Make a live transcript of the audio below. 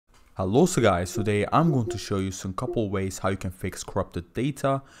Hello, so guys, today I'm going to show you some couple ways how you can fix corrupted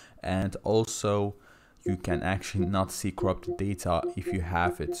data, and also you can actually not see corrupted data if you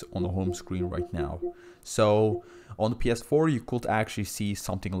have it on the home screen right now. So on the PS4 you could actually see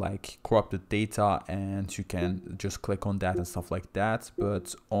something like corrupted data and you can just click on that and stuff like that,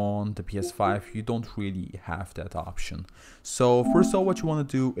 but on the PS5 you don't really have that option. So first of all, what you want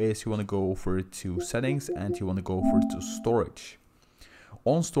to do is you want to go over to settings and you want to go over to storage.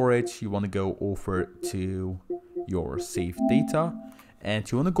 On storage, you want to go over to your saved data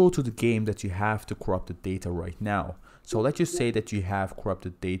and you want to go to the game that you have the corrupted data right now. So let's just say that you have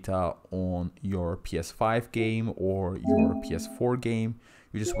corrupted data on your PS5 game or your PS4 game.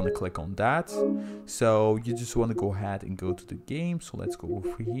 You just want to click on that. So you just want to go ahead and go to the game. So let's go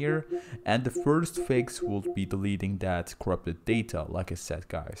over here. And the first fix will be deleting that corrupted data, like I said,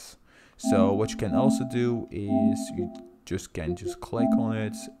 guys. So what you can also do is you can click on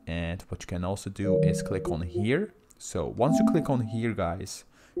it, and what you can also do is click on here. So once you click on here, guys,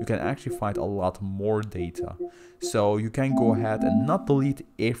 you can actually find a lot more data. So you can go ahead and not delete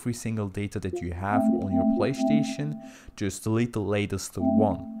every single data that you have on your PlayStation, just delete the latest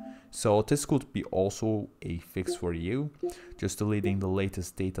one. So this could be also a fix for you, just deleting the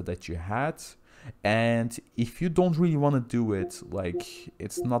latest data that you had. And if you don't really want to do it, like,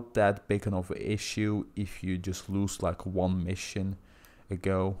 it's not that big of an issue if you just lose like one mission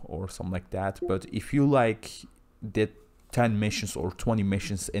ago or something like that. But if you like did 10 missions or 20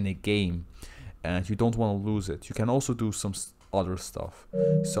 missions in a game and you don't want to lose it, you can also do some other stuff.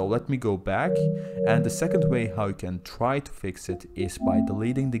 So let me go back, and the second way how you can try to fix it is by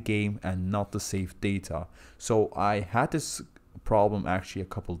deleting the game and not the saved data. So I had this problem actually a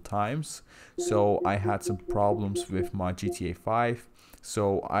couple times. So I had some problems with my GTA 5.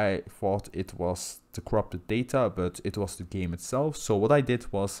 So I thought it was the corrupted data, but it was the game itself. So what I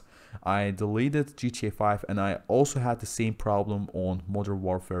did was I deleted GTA 5, and I also had the same problem on Modern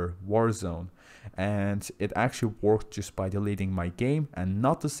Warfare Warzone. And it actually worked just by deleting my game and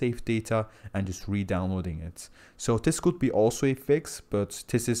not the saved data and just re-downloading it. So this could be also a fix, but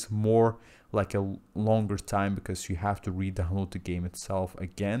this is more like a longer time because you have to re-download the game itself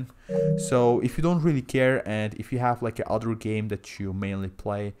again. So if you don't really care, and if you have like another game that you mainly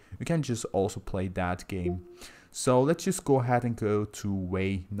play, you can just also play that game. So let's just go ahead and go to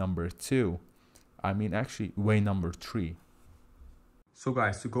way number 2. Actually way number 3. So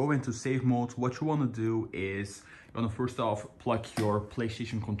guys, to go into save mode, what you want to do is you want to first off plug your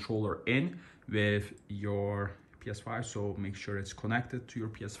PlayStation controller in with your PS5, so make sure it's connected to your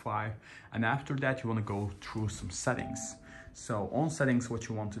PS5, and after that you want to go through some settings. So on settings, what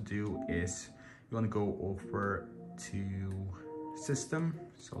you want to do is you want to go over to system.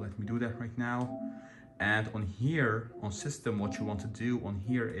 So let me do that right now. And on here on system, what you want to do on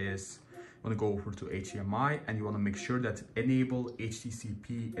here is you want to go over to HDMI and you want to make sure that enable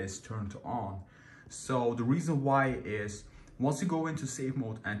HDCP is turned on. So the reason why is once you go into save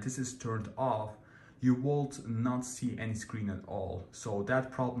mode and this is turned off, you will not see any screen at all. So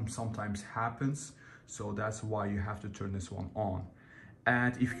that problem sometimes happens. So that's why you have to turn this one on.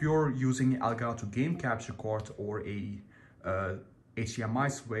 And if you're using Elgato game capture card or a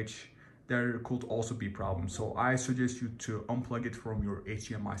HDMI switch, there could also be problems. So I suggest you to unplug it from your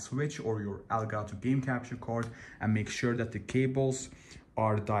HDMI switch or your Elgato game capture card and make sure that the cables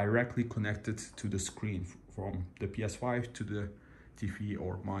are directly connected to the screen from the PS5 to the TV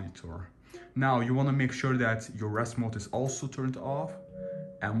or monitor. Now you want to make sure that your rest mode is also turned off,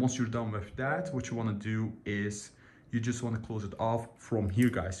 and once you're done with that, what you want to do is you just want to close it off from here,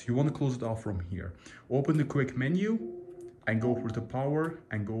 guys. You want to close it off from here. Open the quick menu and go over to power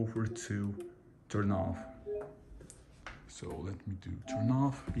and go over to turn off. So let me do turn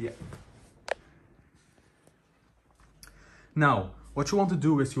off. Yeah. Now what you want to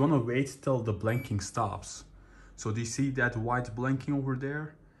do is you want to wait till the blinking stops. So do you see that white blinking over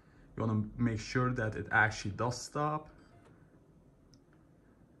there? You want to make sure that it actually does stop.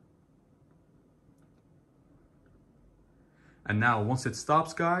 And now once it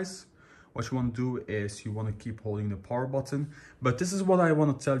stops, guys, what you want to do is you want to keep holding the power button. But this is what I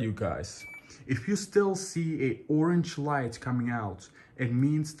want to tell you guys. If you still see a orange light coming out, it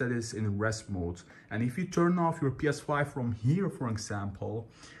means that it's in rest mode. And if you turn off your PS5 from here, for example,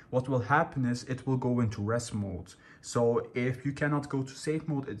 what will happen is it will go into rest mode. So if you cannot go to save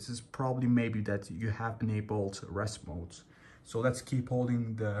mode, it is probably maybe that you have enabled rest mode. So let's keep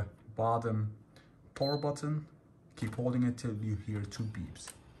holding the bottom power button. Keep holding it till you hear 2 beeps.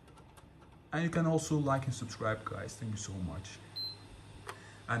 And you can also like and subscribe, guys. Thank you so much.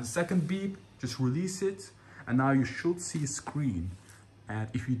 And the second beep, just release it. And now you should see a screen. And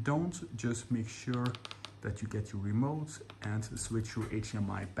if you don't, just make sure that you get your remote and switch your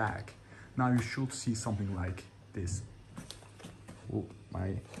HDMI back. Now you should see something like this. Oh, my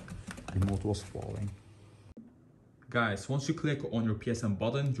remote was falling. Guys, once you click on your PSN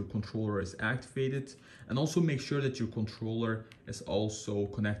button, your controller is activated, and also make sure that your controller is also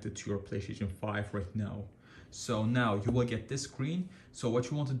connected to your PlayStation 5 right now. So now you will get this screen. So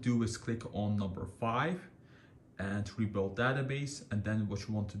what you want to do is click on number 5 and rebuild database, and then what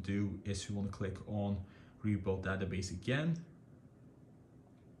you want to do is you want to click on rebuild database again.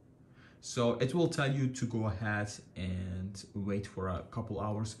 So it will tell you to go ahead and wait for a couple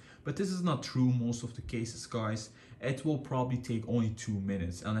hours, but this is not true most of the cases, guys. It will probably take only 2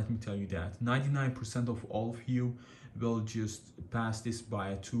 minutes, and let me tell you that 99% of all of you will just pass this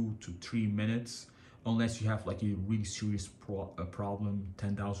by 2 to 3 minutes, unless you have like a really serious problem,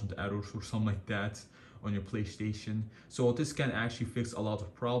 10,000 errors or something like that on your PlayStation. So this can actually fix a lot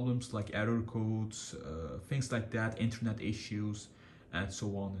of problems like error codes, things like that, internet issues, and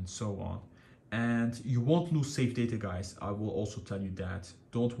so on and so on. And you won't lose save data, guys. I will also tell you that.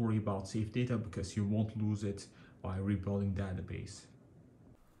 Don't worry about save data because you won't lose it by rebuilding database.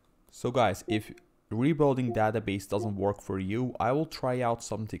 So guys, if rebuilding database doesn't work for you, I will try out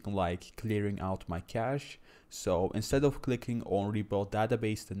something like clearing out my cache. So instead of clicking on rebuild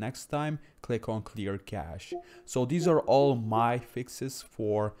database the next time, click on clear cache. So these are all my fixes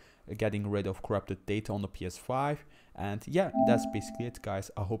for getting rid of corrupted data on the PS5. And yeah, that's basically it,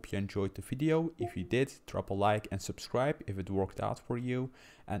 guys. I hope you enjoyed the video. If you did, drop a like and subscribe if it worked out for you,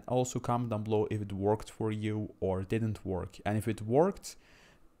 and also comment down below if it worked for you or didn't work. And if it worked,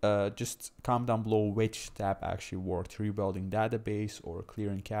 just comment down below which tab actually worked, rebuilding database or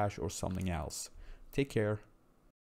clearing cache or something else. Take care.